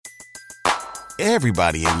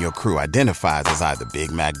Everybody in your crew identifies as either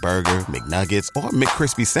Big Mac Burger, McNuggets, or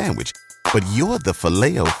McCrispy Sandwich. But you're the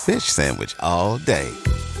Filet-O-Fish Sandwich all day.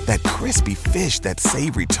 That crispy fish, that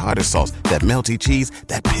savory tartar sauce, that melty cheese,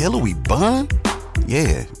 that pillowy bun.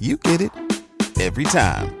 Yeah, you get it. Every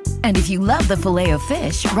time. And if you love the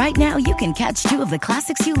Filet-O-Fish, right now you can catch two of the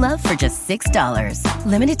classics you love for just $6.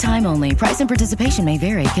 Limited time only. Price and participation may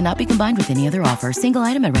vary. Cannot be combined with any other offer. Single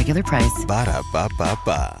item at regular price.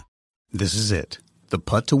 Ba-da-ba-ba-ba. This is it. The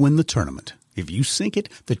putt to win the tournament. If you sink it,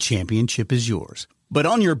 the championship is yours. But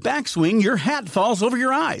on your backswing, your hat falls over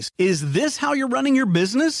your eyes. Is this how you're running your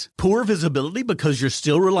business? Poor visibility because you're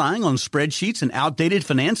still relying on spreadsheets and outdated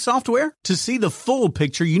finance software? To see the full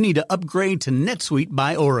picture, you need to upgrade to NetSuite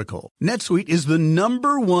by Oracle. NetSuite is the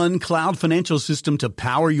 #1 cloud financial system to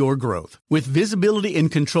power your growth. With visibility and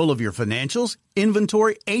control of your financials,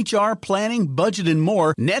 inventory, HR, planning, budget, and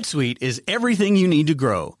more, NetSuite is everything you need to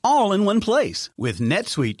grow, all in one place. With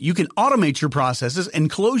NetSuite, you can automate your processes and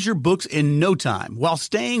close your books in no time, while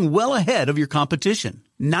staying well ahead of your competition.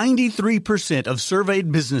 93% of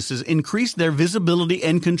surveyed businesses increased their visibility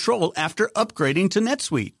and control after upgrading to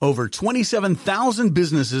NetSuite. Over 27,000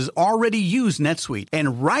 businesses already use NetSuite.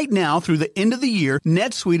 And right now, through the end of the year,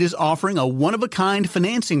 NetSuite is offering a one-of-a-kind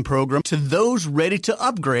financing program to those ready to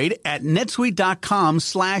upgrade at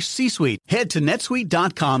netsuite.com/C-Suite. Head to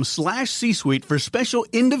netsuite.com/C-Suite for special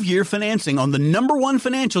end-of-year financing on the #1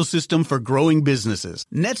 financial system for growing businesses.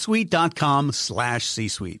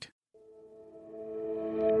 netsuite.com/C-Suite.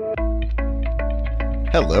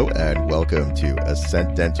 Hello and welcome to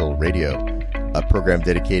Ascent Dental Radio, a program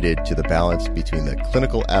dedicated to the balance between the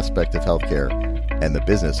clinical aspect of healthcare and the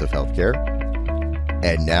business of healthcare.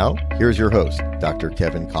 And now, here's your host, Dr.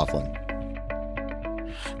 Kevin Coughlin.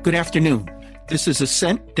 Good afternoon. This is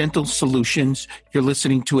Ascent Dental Solutions. You're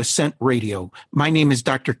listening to Ascent Radio. My name is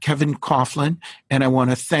Dr. Kevin Coughlin, and I want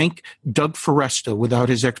to thank Doug Foresta. Without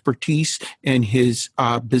his expertise and his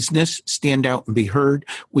business stand out and be heard,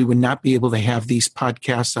 we would not be able to have these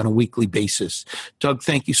podcasts on a weekly basis. Doug,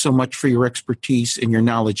 thank you so much for your expertise and your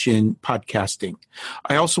knowledge in podcasting.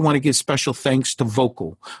 I also want to give special thanks to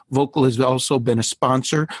Vocal. Vocal has also been a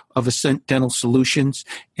sponsor of Ascent Dental Solutions,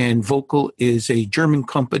 and Vocal is a German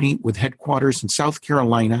company with headquarters in South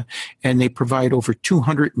Carolina, and they provide over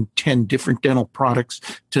 210 different dental products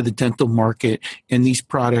to the dental market, and these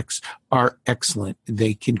products are excellent.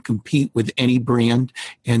 They can compete with any brand,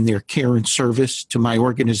 and their care and service to my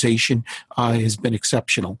organization has been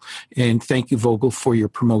exceptional. And thank you, Vogel, for your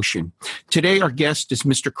promotion. Today, our guest is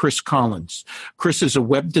Mr. Chris Collins. Chris is a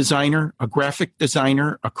web designer, a graphic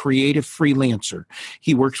designer, a creative freelancer.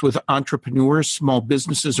 He works with entrepreneurs, small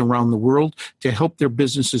businesses around the world to help their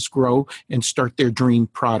businesses grow and start their dream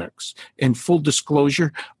products. And full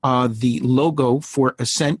disclosure, the logo for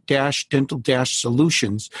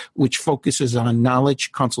Ascent-Dental-Solutions, which focuses on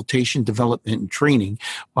knowledge, consultation, development, and training,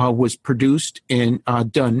 was produced and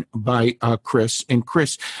done by Chris. And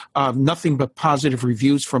Chris, nothing but positive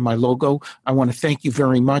reviews for my logo. I want to thank you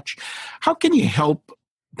very much. How can you help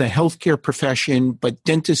the healthcare profession, but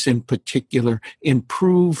dentists in particular,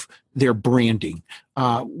 improve their branding?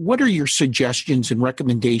 What are your suggestions and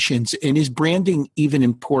recommendations? And is branding even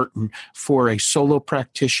important for a solo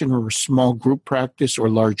practitioner or small group practice or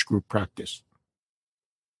large group practice?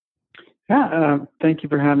 Yeah, thank you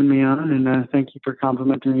for having me on, and thank you for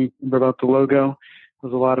complimenting me about the logo. It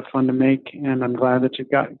was a lot of fun to make, and I'm glad that you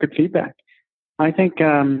got good feedback. I think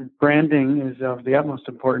branding is of the utmost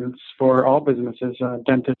importance for all businesses,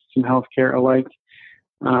 dentists and healthcare alike.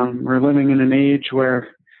 We're living in an age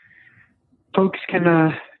where folks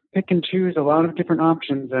can pick and choose a lot of different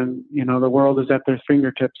options, and the world is at their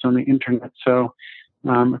fingertips on the internet. So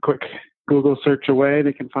a quick Google search away,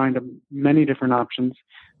 they can find many different options.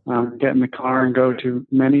 Get in the car and go to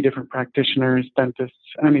many different practitioners,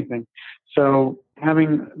 dentists, anything. So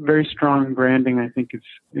having very strong branding, I think,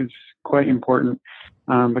 is quite important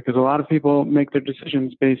because a lot of people make their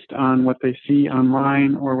decisions based on what they see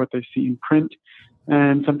online or what they see in print.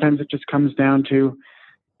 And sometimes it just comes down to,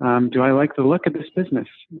 do I like the look of this business?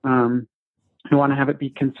 I want to have it be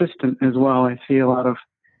consistent as well. I see a lot of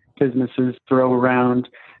businesses throw around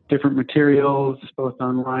different materials, both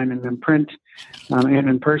online and in print and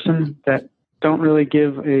in person, that don't really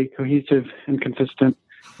give a cohesive and consistent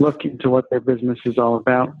look into what their business is all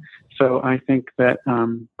about. So I think that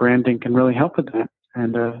branding can really help with that,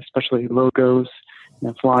 and especially logos,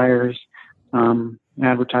 flyers,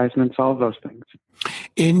 advertisements, all of those things.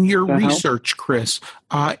 In your research, Chris,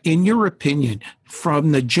 in your opinion,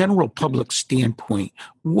 from the general public standpoint,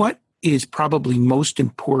 what is probably most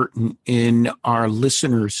important in our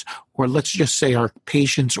listeners, or let's just say our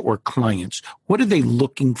patients or clients? What are they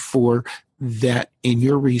looking for that in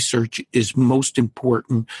your research is most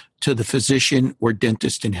important to the physician or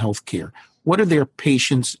dentist in healthcare? What are their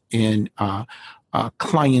patients and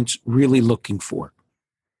clients really looking for?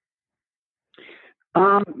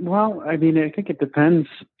 Well, I mean, I think it depends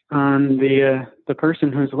on the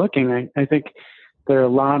person who's looking. I think there are a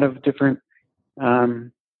lot of different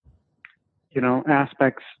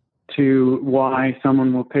aspects to why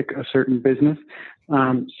someone will pick a certain business.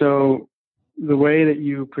 So the way that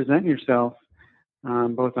you present yourself,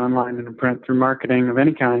 both online and in print through marketing of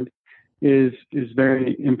any kind, is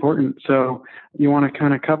very important. So you want to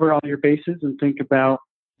kind of cover all your bases and think about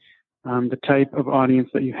the type of audience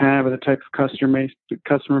that you have, or the type of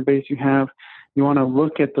customer base you have. You want to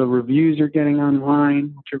look at the reviews you're getting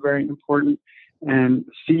online, which are very important, and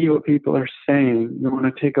see what people are saying. You want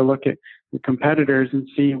to take a look at the competitors and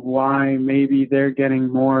see why maybe they're getting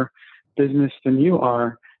more business than you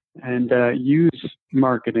are, and use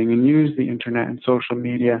marketing and use the internet and social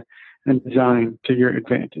media and design to your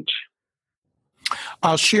advantage.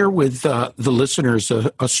 I'll share with the listeners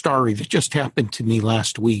a story that just happened to me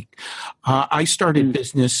last week. I started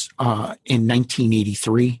business in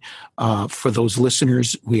 1983. For those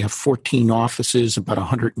listeners, we have 14 offices, about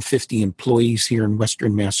 150 employees here in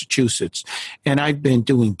Western Massachusetts. And I've been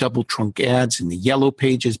doing double trunk ads in the yellow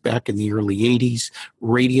pages back in the early 80s,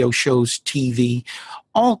 radio shows, TV,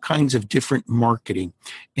 all kinds of different marketing.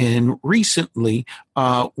 And recently,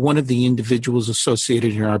 one of the individuals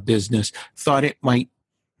associated in our business thought it might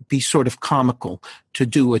be sort of comical to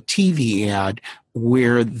do a TV ad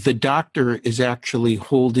where the doctor is actually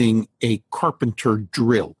holding a carpenter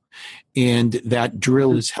drill. And that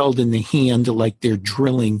drill is held in the hand like they're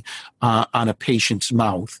drilling on a patient's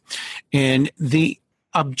mouth. And the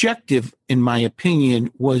objective, in my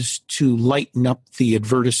opinion, was to lighten up the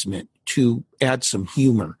advertisement, to add some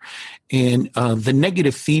humor. And the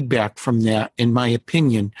negative feedback from that, in my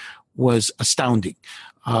opinion, was astounding.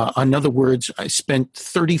 In other words, I spent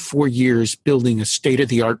 34 years building a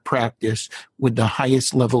state-of-the-art practice with the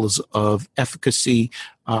highest levels of efficacy,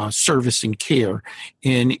 service, and care.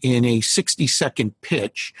 In a 60-second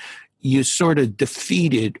pitch, you sort of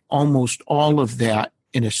defeated almost all of that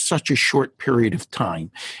in such a short period of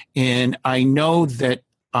time. And I know that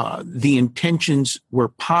the intentions were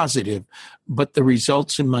positive, but the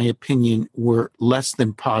results, in my opinion, were less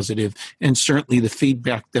than positive. And certainly the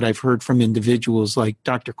feedback that I've heard from individuals like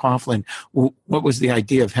Dr. Coughlin, what was the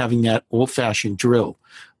idea of having that old-fashioned drill?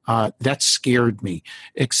 That scared me,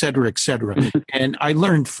 et cetera, et cetera. And I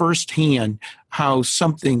learned firsthand how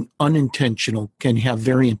something unintentional can have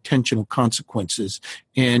very intentional consequences.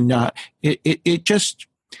 And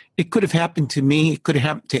it could have happened to me. It could have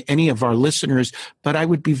happened to any of our listeners, but I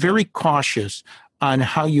would be very cautious on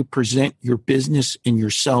how you present your business and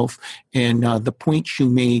yourself. And the points you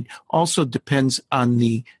made also depends on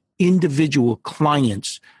the individual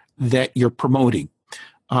clients that you're promoting.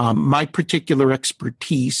 My particular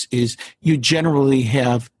expertise is you generally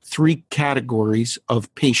have three categories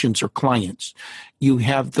of patients or clients. You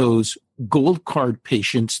have those gold card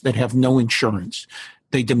patients that have no insurance.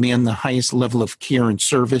 They demand the highest level of care and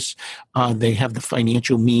service. They have the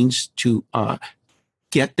financial means to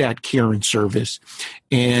get that care and service.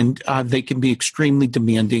 And they can be extremely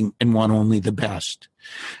demanding and want only the best.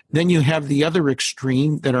 Then you have the other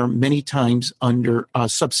extreme that are many times under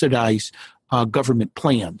subsidized government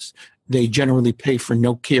plans. They generally pay for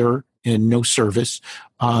no care and no service.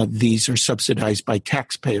 These are subsidized by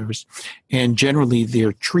taxpayers. And generally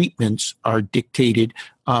their treatments are dictated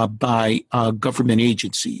by government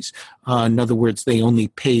agencies. In other words, they only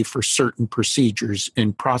pay for certain procedures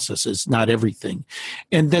and processes, not everything.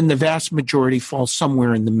 And then the vast majority falls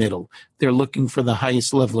somewhere in the middle. They're looking for the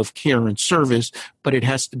highest level of care and service, but it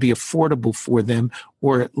has to be affordable for them,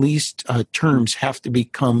 or at least terms have to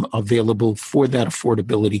become available for that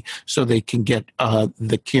affordability so they can get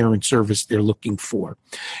the care and service they're looking for.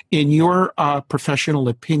 In your professional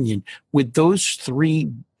opinion, with those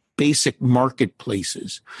three basic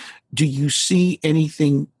marketplaces, do you see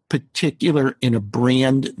anything particular in a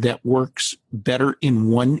brand that works better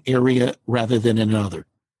in one area rather than another?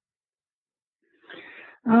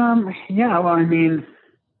 Yeah, well, I mean,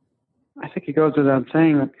 I think it goes without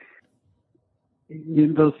saying that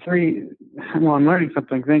those three, well, I'm learning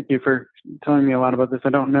something. Thank you for telling me a lot about this. I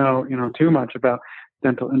don't know, too much about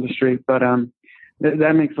dental industry, but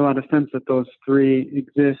that makes a lot of sense that those three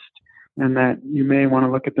exist and that you may want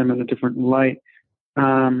to look at them in a different light.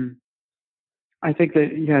 I think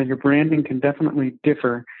that, your branding can definitely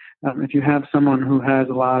differ If you have someone who has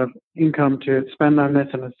a lot of income to spend on this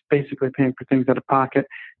and is basically paying for things out of pocket,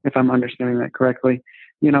 if I'm understanding that correctly,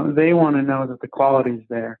 they want to know that the quality is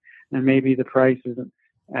there and maybe the price isn't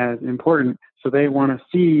as important. So they want to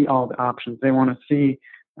see all the options. They want to see,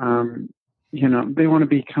 they want to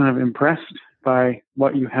be kind of impressed by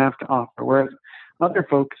what you have to offer. Whereas other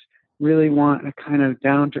folks really want a kind of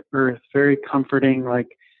down to earth, very comforting,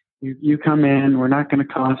 like you come in, we're not going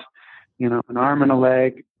to cost, an arm and a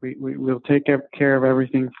leg. We'll take care of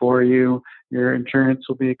everything for you. Your insurance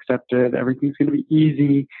will be accepted. Everything's going to be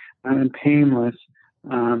easy and painless.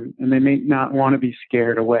 And they may not want to be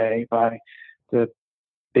scared away by the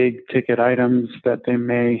big ticket items that they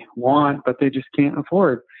may want, but they just can't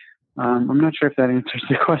afford. I'm not sure if that answers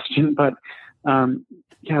the question, but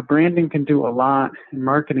branding can do a lot and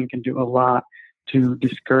marketing can do a lot to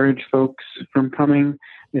discourage folks from coming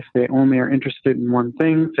if they only are interested in one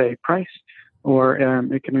thing, say price, or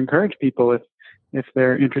it can encourage people if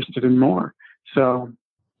they're interested in more. So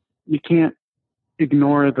you can't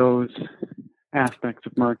ignore those aspects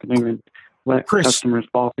of marketing and let customers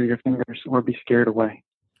fall through your fingers or be scared away.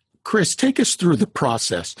 Chris, take us through the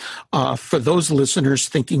process. For those listeners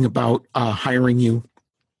thinking about hiring you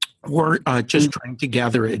or just trying to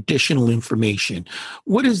gather additional information,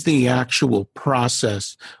 what is the actual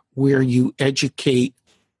process where you educate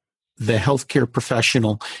the healthcare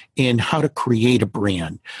professional in how to create a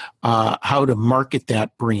brand, how to market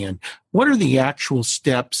that brand? What are the actual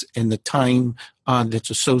steps and the time that's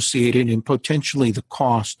associated and potentially the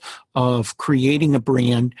cost of creating a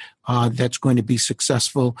brand that's going to be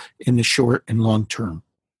successful in the short and long term?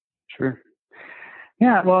 Sure.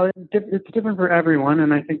 Yeah, well, it's different for everyone,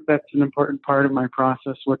 and I think that's an important part of my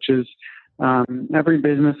process, which is every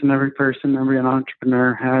business and every person, every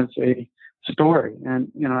entrepreneur has a story.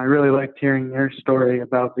 And, I really liked hearing your story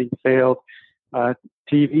about the failed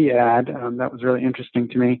TV ad. That was really interesting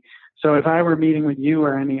to me. So if I were meeting with you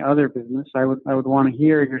or any other business, I would want to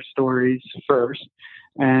hear your stories first.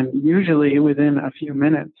 And usually within a few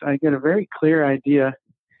minutes, I get a very clear idea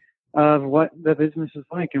of what the business is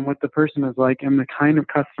like and what the person is like and the kind of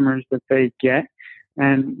customers that they get.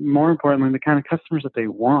 And more importantly, the kind of customers that they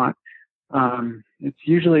want. It's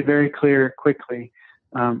usually very clear quickly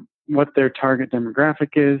what their target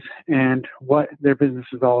demographic is and what their business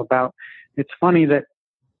is all about. It's funny that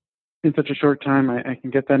in such a short time, I can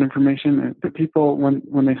get that information. And the people,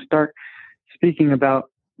 when they start speaking about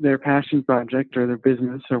their passion project or their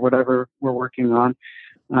business or whatever we're working on,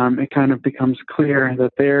 it kind of becomes clear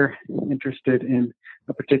that they're interested in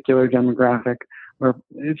a particular demographic or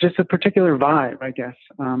it's just a particular vibe, I guess.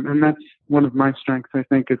 And that's one of my strengths, I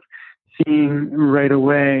think, is seeing right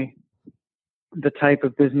away the type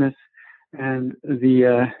of business and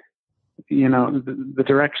the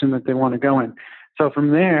direction that they want to go in. So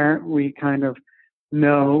from there, we kind of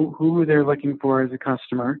know who they're looking for as a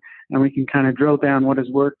customer, and we can kind of drill down what has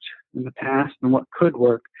worked in the past and what could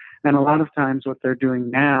work. And a lot of times what they're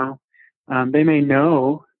doing now, they may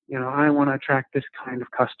know, I want to attract this kind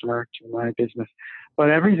of customer to my business. But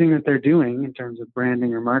everything that they're doing in terms of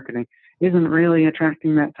branding or marketing isn't really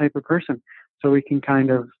attracting that type of person. So we can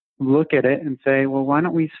kind of look at it and say, well, why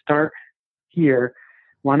don't we start here?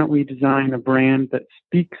 Why don't we design a brand that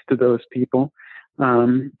speaks to those people?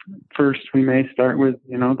 First, we may start with,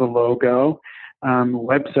 the logo.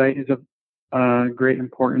 Website is of great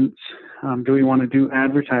importance. Do we want to do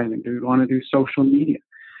advertising? Do we want to do social media?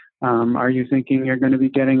 Are you thinking you're going to be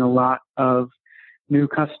getting a lot of new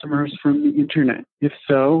customers from the internet? If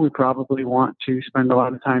so, we probably want to spend a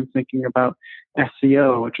lot of time thinking about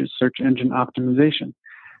SEO, which is search engine optimization.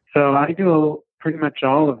 So I do pretty much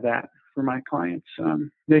all of that for my clients.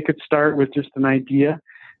 They could start with just an idea,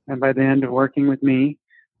 and by the end of working with me,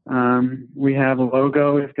 we have a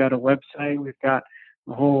logo, we've got a website, we've got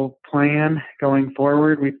a whole plan going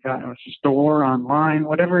forward, we've got a store online,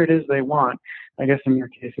 whatever it is they want. I guess in your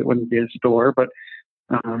case it wouldn't be a store, but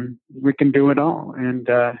we can do it all. And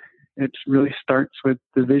it really starts with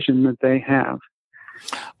the vision that they have.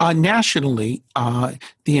 Nationally, the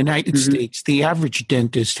United States, the average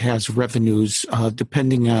dentist has revenues,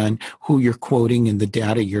 depending on who you're quoting and the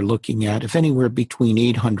data you're looking at, of anywhere between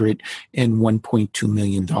 $800 and $1.2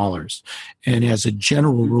 million. And as a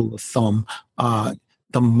general rule of thumb,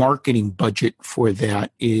 the marketing budget for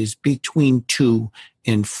that is between 2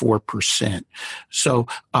 and 4%. So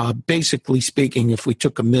basically speaking, if we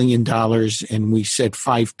took $1 million and we said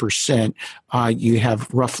 5%, you have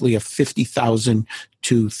roughly a $50,000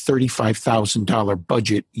 to $35,000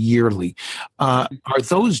 budget yearly. Are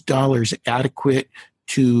those dollars adequate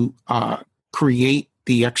to create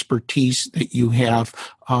the expertise that you have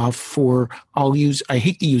I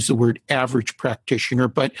hate to use the word average practitioner,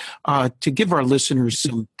 but to give our listeners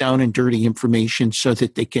some down and dirty information so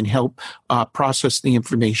that they can help process the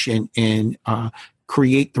information and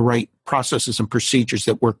create the right processes and procedures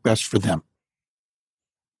that work best for them.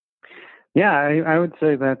 Yeah, I would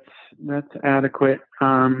say that's adequate.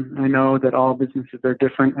 I know that all businesses are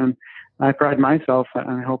different, and I pride myself, and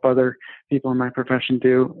I hope other people in my profession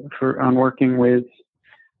do, on working with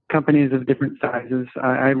companies of different sizes.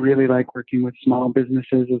 I really like working with small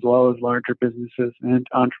businesses as well as larger businesses and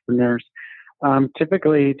entrepreneurs.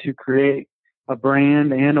 Typically, to create a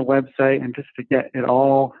brand and a website and just to get it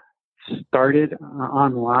all started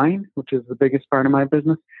online, which is the biggest part of my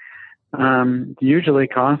business, usually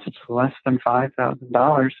costs less than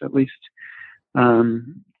 $5,000 at least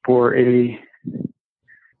for a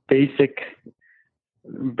basic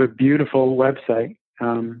but beautiful website.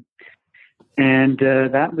 And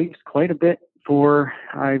that leaves quite a bit for,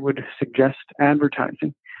 I would suggest,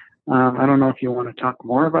 advertising. I don't know if you want to talk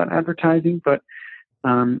more about advertising, but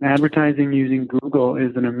advertising using Google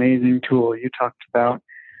is an amazing tool. You talked about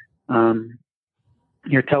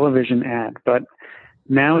your television ad, but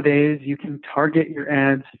nowadays you can target your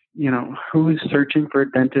ads, who's searching for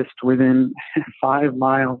a dentist within 5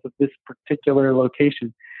 miles of this particular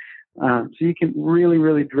location. So you can really,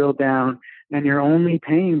 really drill down, and you're only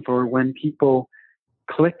paying for when people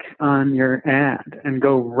click on your ad and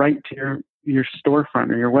go right to your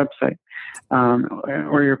storefront or your website,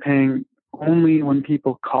 or you're paying only when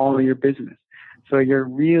people call your business. So you're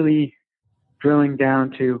really drilling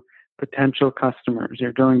down to potential customers.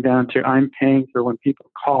 You're drilling down to, I'm paying for when people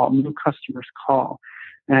call, new customers call.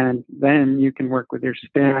 And then you can work with your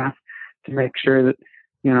staff to make sure that,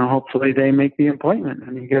 hopefully they make the appointment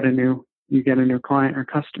and you get a new client or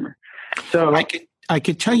customer. So I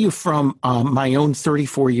could tell you from my own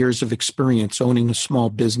 34 years of experience owning a small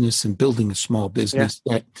business and building a small business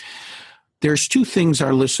that there's 2 things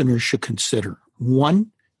our listeners should consider.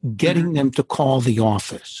 One, getting them to call the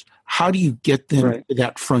office. How do you get them to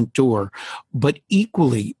that front door? But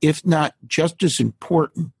equally, if not just as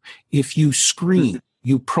important, if you screen,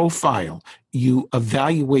 you profile, you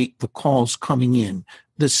evaluate the calls coming in,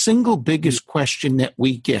 the single biggest question that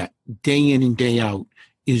we get day in and day out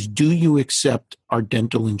is, do you accept our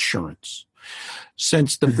dental insurance?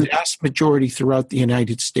 Since the vast majority throughout the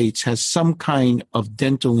United States has some kind of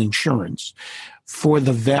dental insurance, for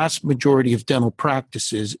the vast majority of dental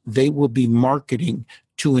practices, they will be marketing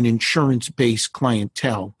to an insurance-based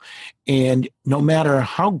clientele. And no matter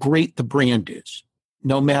how great the brand is,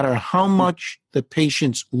 no matter how much the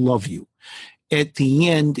patients love you, at the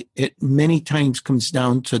end, it many times comes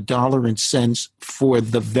down to dollar and cents for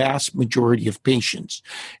the vast majority of patients.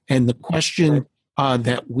 And the question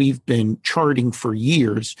that we've been charting for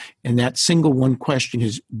years, and that single one question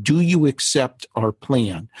is, do you accept our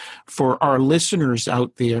plan? For our listeners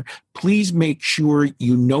out there, please make sure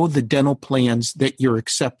you know the dental plans that you're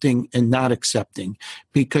accepting and not accepting,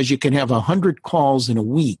 because you can have 100 calls in a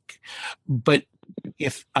week. But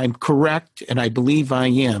if I'm correct, and I believe I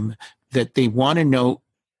am, that they want to know,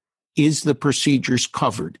 is the procedures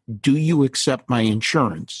covered? Do you accept my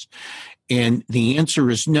insurance? And the answer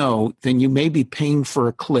is no, then you may be paying for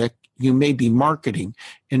a click, you may be marketing.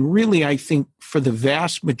 And really, I think for the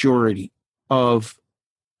vast majority of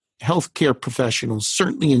healthcare professionals,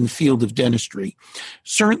 certainly in the field of dentistry,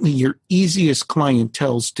 certainly your easiest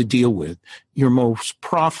clienteles to deal with, your most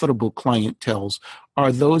profitable clienteles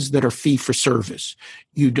are those that are fee for service.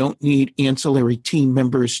 You don't need ancillary team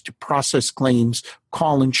members to process claims,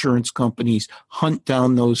 call insurance companies, hunt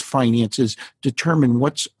down those finances, determine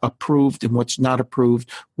what's approved and what's not approved,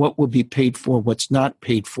 what will be paid for, what's not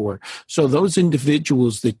paid for. So those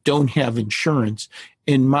individuals that don't have insurance,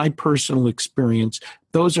 in my personal experience,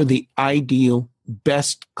 those are the ideal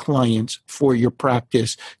best clients for your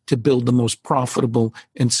practice to build the most profitable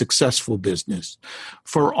and successful business.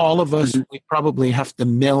 For all of us, we probably have to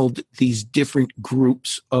meld these different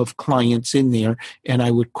groups of clients in there. And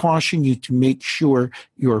I would caution you to make sure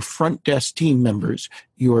your front desk team members,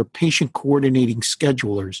 your patient coordinating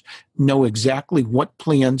schedulers know exactly what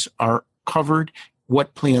plans are covered,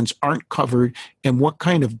 what plans aren't covered, and what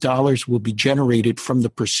kind of dollars will be generated from the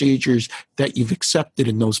procedures that you've accepted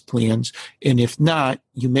in those plans. And if not,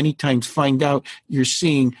 you many times find out you're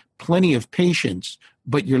seeing plenty of patients,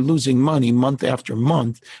 but you're losing money month after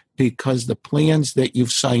month because the plans that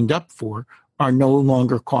you've signed up for are no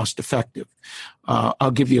longer cost effective.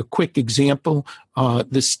 I'll give you a quick example.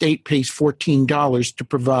 The state pays $14 to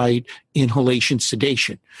provide inhalation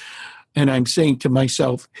sedation. And I'm saying to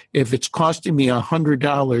myself, if it's costing me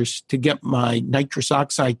 $100 to get my nitrous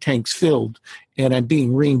oxide tanks filled and I'm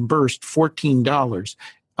being reimbursed $14,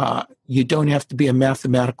 you don't have to be a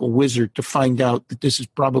mathematical wizard to find out that this is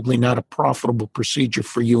probably not a profitable procedure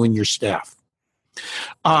for you and your staff.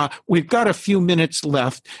 We've got a few minutes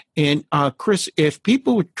left. And Chris, if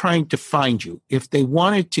people were trying to find you, if they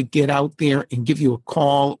wanted to get out there and give you a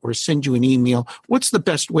call or send you an email, what's the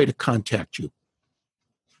best way to contact you?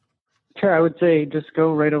 Sure, I would say just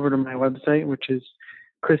go right over to my website, which is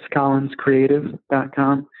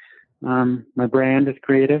chriscollinscreative.com. My brand is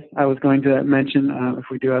creative. I was going to mention, if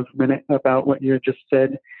we do have a minute, about what you just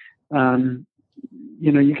said.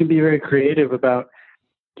 You can be very creative about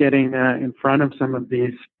getting in front of some of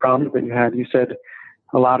these problems that you had. You said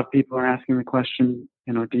a lot of people are asking the question,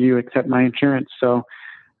 do you accept my insurance? So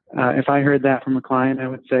if I heard that from a client, I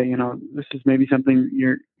would say, this is maybe something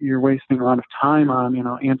you're wasting a lot of time on,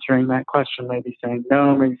 answering that question, maybe saying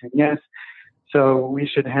no, maybe saying yes. So we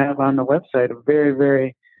should have on the website a very,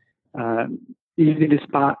 very easy to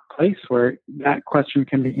spot place where that question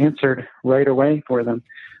can be answered right away for them.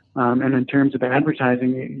 And in terms of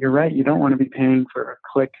advertising, you're right. You don't want to be paying for a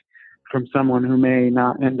click from someone who may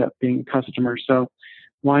not end up being a customer. So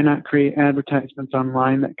why not create advertisements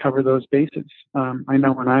online that cover those bases? I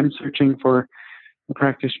know when I'm searching for a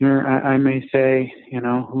practitioner, I may say,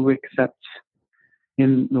 who accepts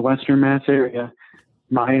in the Western Mass area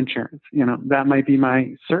my insurance. That might be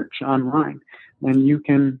my search online. And you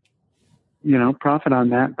can, profit on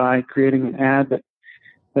that by creating an ad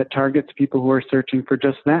that targets people who are searching for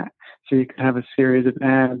just that. So you can have a series of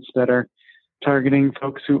ads that are targeting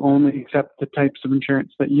folks who only accept the types of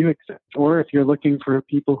insurance that you accept. Or if you're looking for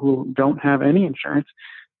people who don't have any insurance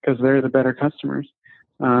because they're the better customers,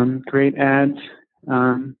 create ads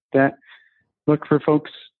that look for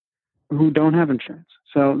folks who don't have insurance.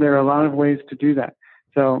 So there are a lot of ways to do that.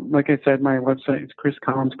 So like I said, my website is Chris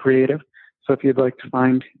Collins Creative. So if you'd like to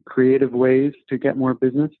find creative ways to get more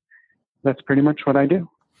business, that's pretty much what I do.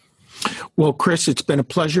 Well, Chris, it's been a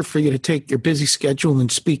pleasure for you to take your busy schedule and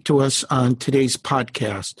speak to us on today's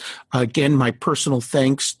podcast. Again, my personal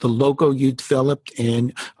thanks. The logo you developed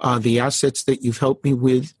and the assets that you've helped me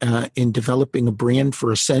with in developing a brand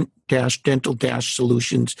for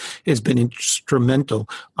Ascent-Dental-Solutions has been instrumental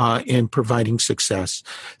in providing success.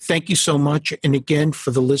 Thank you so much. And again,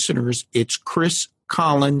 for the listeners, it's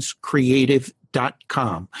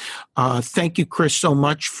chriscollinscreative.com. Thank you, Chris, so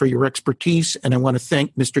much for your expertise. And I want to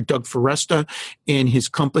thank Mr. Doug Foresta and his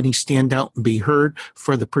company Stand Out and Be Heard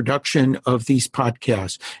for the production of these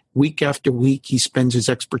podcasts. Week after week, he spends his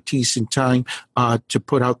expertise and time to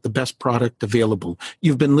put out the best product available.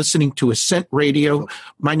 You've been listening to Ascent Radio.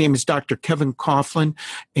 My name is Dr. Kevin Coughlin,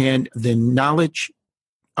 and the knowledge,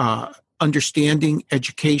 understanding,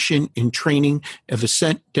 education, and training of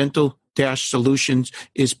Ascent Dental-Solutions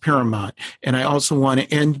is paramount. And I also want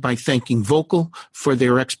to end by thanking Vocal for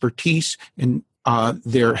their expertise and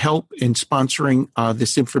their help in sponsoring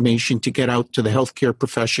this information to get out to the healthcare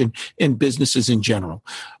profession and businesses in general.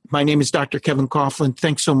 My name is Dr. Kevin Coughlin.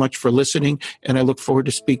 Thanks so much for listening, and I look forward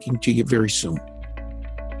to speaking to you very soon.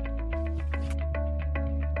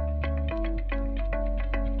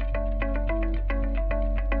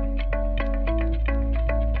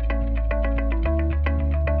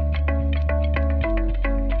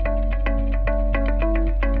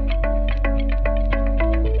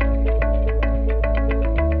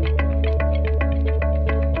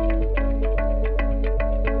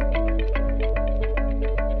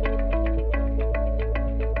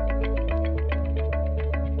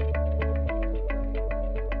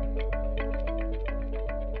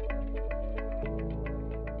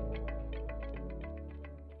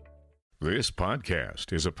 This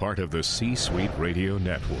podcast is a part of the C-Suite Radio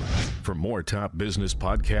Network. For more top business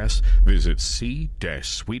podcasts, visit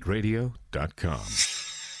c-suiteradio.com.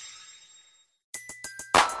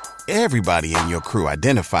 Everybody in your crew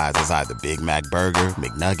identifies as either Big Mac Burger,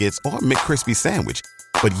 McNuggets, or McCrispy Sandwich.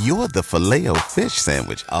 But you're the Filet-O-Fish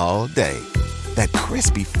Sandwich all day. That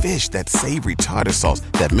crispy fish, that savory tartar sauce,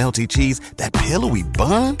 that melty cheese, that pillowy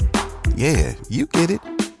bun. Yeah, you get it.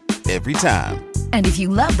 Every time. And if you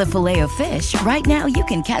love the Filet-O-Fish, right now you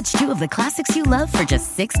can catch two of the classics you love for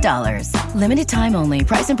just $6. Limited time only.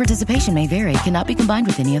 Price and participation may vary. Cannot be combined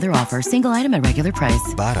with any other offer. Single item at regular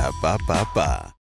price. Ba-da-ba-ba-ba.